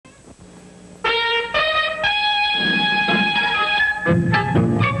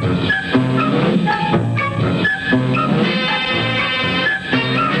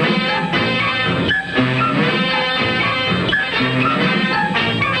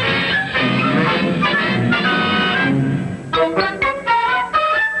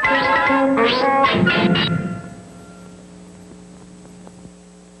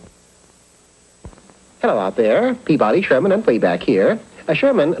out there. Peabody, Sherman, and Wayback here.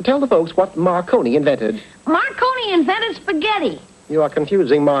 Sherman, tell the folks what Marconi invented. Marconi invented spaghetti. You are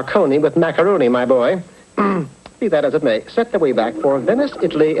confusing Marconi with macaroni, my boy. Be that as it may, set the way back for Venice,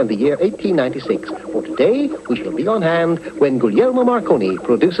 Italy in the year 1896. For today, we shall be on hand when Guglielmo Marconi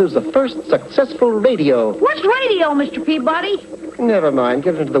produces the first successful radio. What's radio, Mr. Peabody? Never mind,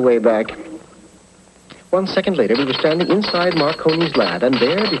 get into the way back. 1 second later, we were standing inside Marconi's lab, and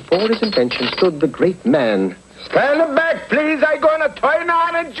there, before his invention, stood the great man. Stand back, please. I'm going to turn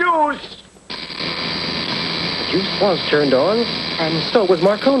on a juice. The juice was turned on, and so was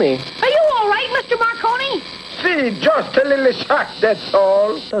Marconi. Are you all right, Mr. Marconi? See, just a little shock, that's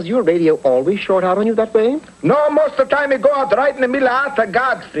all. Does your radio always short out on you that way? No, most of the time it go out right in the middle after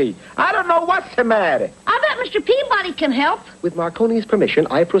Godfrey. I don't know what's the matter. I bet Mr. Peabody can help. With Marconi's permission,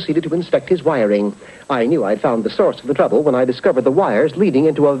 I proceeded to inspect his wiring. I knew I'd found the source of the trouble when I discovered the wires leading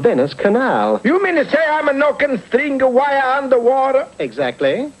into a Venice canal. You mean to say I'm a knocking string of wire underwater?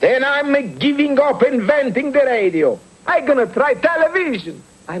 Exactly. Then I'm giving up inventing the radio. I'm gonna try television.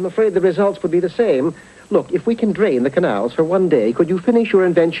 I'm afraid the results would be the same. Look, if we can drain the canals for 1 day, could you finish your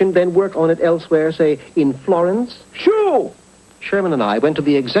invention, then work on it elsewhere, say, in Florence? Sure. Sherman and I went to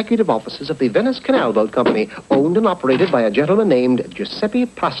the executive offices of the Venice Canal Boat Company, owned and operated by a gentleman named Giuseppe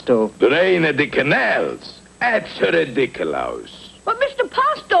Pasto. Drain the canals? That's ridiculous. But Mr.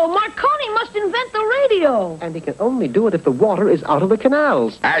 Pasto, Marconi must invent the radio. And he can only do it if the water is out of the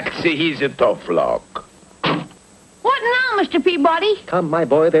canals. Actually, he's a tough luck. What now, Mr. Peabody? Come, my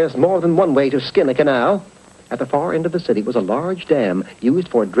boy, there's more than one way to skin a canal. At the far end of the city was a large dam used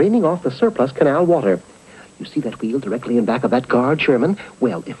for draining off the surplus canal water. You see that wheel directly in back of that guard, Sherman?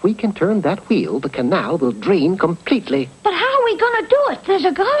 Well, if we can turn that wheel, the canal will drain completely. But how are we going to do it? There's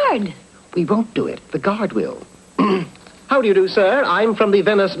a guard. We won't do it. The guard will. How do you do, sir? I'm from the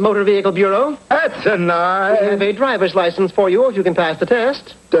Venice Motor Vehicle Bureau. That's a nice. I have a driver's license for you if you can pass the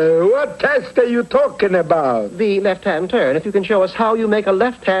test. What test are you talking about? The left-hand turn. If you can show us how you make a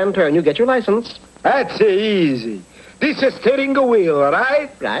left-hand turn, you get your license. That's easy. This is steering wheel,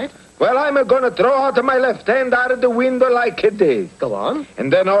 right? Right. Well, I'm going to throw out my left hand out of the window like this. Go on.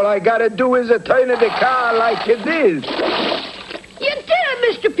 And then all I got to do is turn the car like this. You did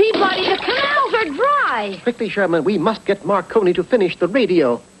it, Mr. Peabody. The canals are dry. Quickly, Sherman, we must get Marconi to finish the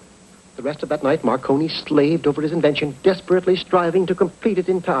radio. The rest of that night, Marconi slaved over his invention, desperately striving to complete it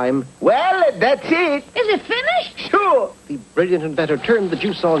in time. Well, that's it. Is it finished? Sure. The brilliant inventor turned the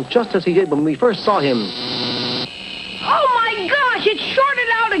juice on just as he did when we first saw him. Oh, my gosh, it shorted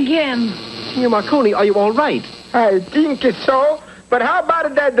out again. Senor Marconi, are you all right? I think so. But how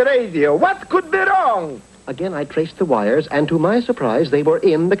about that radio? What could be wrong? Again, I traced the wires, and to my surprise, they were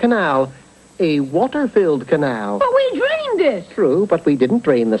in the canal. A water-filled canal. But we drained it. True, but we didn't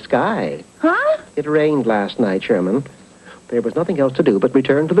drain the sky. Huh? It rained last night, Sherman. There was nothing else to do but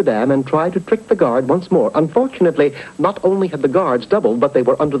return to the dam and try to trick the guard once more. Unfortunately, not only had the guards doubled, but they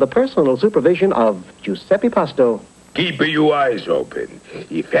were under the personal supervision of Giuseppe Pasto. Keep your eyes open.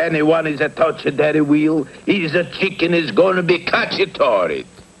 If anyone is a touching that wheel, he's a chicken is going to be cacciatored.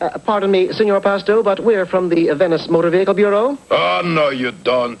 Pardon me, Senor Pasto, but we're from the Venice Motor Vehicle Bureau. Oh, no, you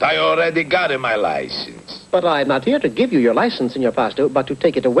don't. I already got my license. But I'm not here to give you your license, Senor Pasto, but to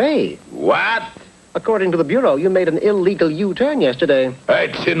take it away. What? According to the Bureau, you made an illegal U-turn yesterday.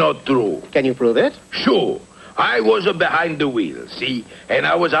 That's not true. Can you prove it? Sure. I was behind the wheel, see? And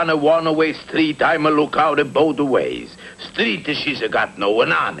I was on a one-way street. I'm a lookout both ways. Street, she's got no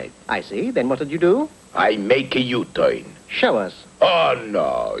one on it. I see. Then what did you do? I make a U-turn. Show us. Oh,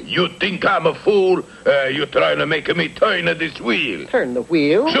 no. You think I'm a fool? You trying to make me turn this wheel? Turn the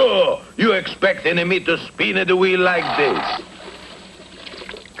wheel? Sure. You expecting me to spin the wheel like this?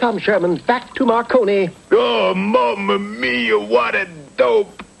 Come, Sherman, back to Marconi. Oh, mamma mia, what a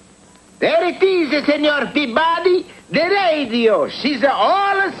dope. There it is, Senor Peabody. The radio. She's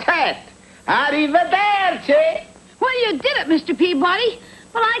all set. Arrivederci. Well, you did it, Mr. Peabody.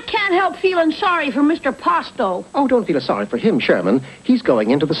 But I can't help feeling sorry for Mr. Pasto. Oh, don't feel sorry for him, Sherman. He's going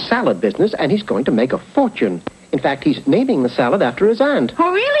into the salad business, and he's going to make a fortune. In fact, he's naming the salad after his aunt.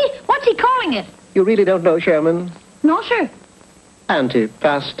 Oh, really? What's he calling it? You really don't know, Sherman? No, sir.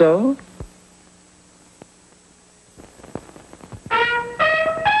 Antipasto?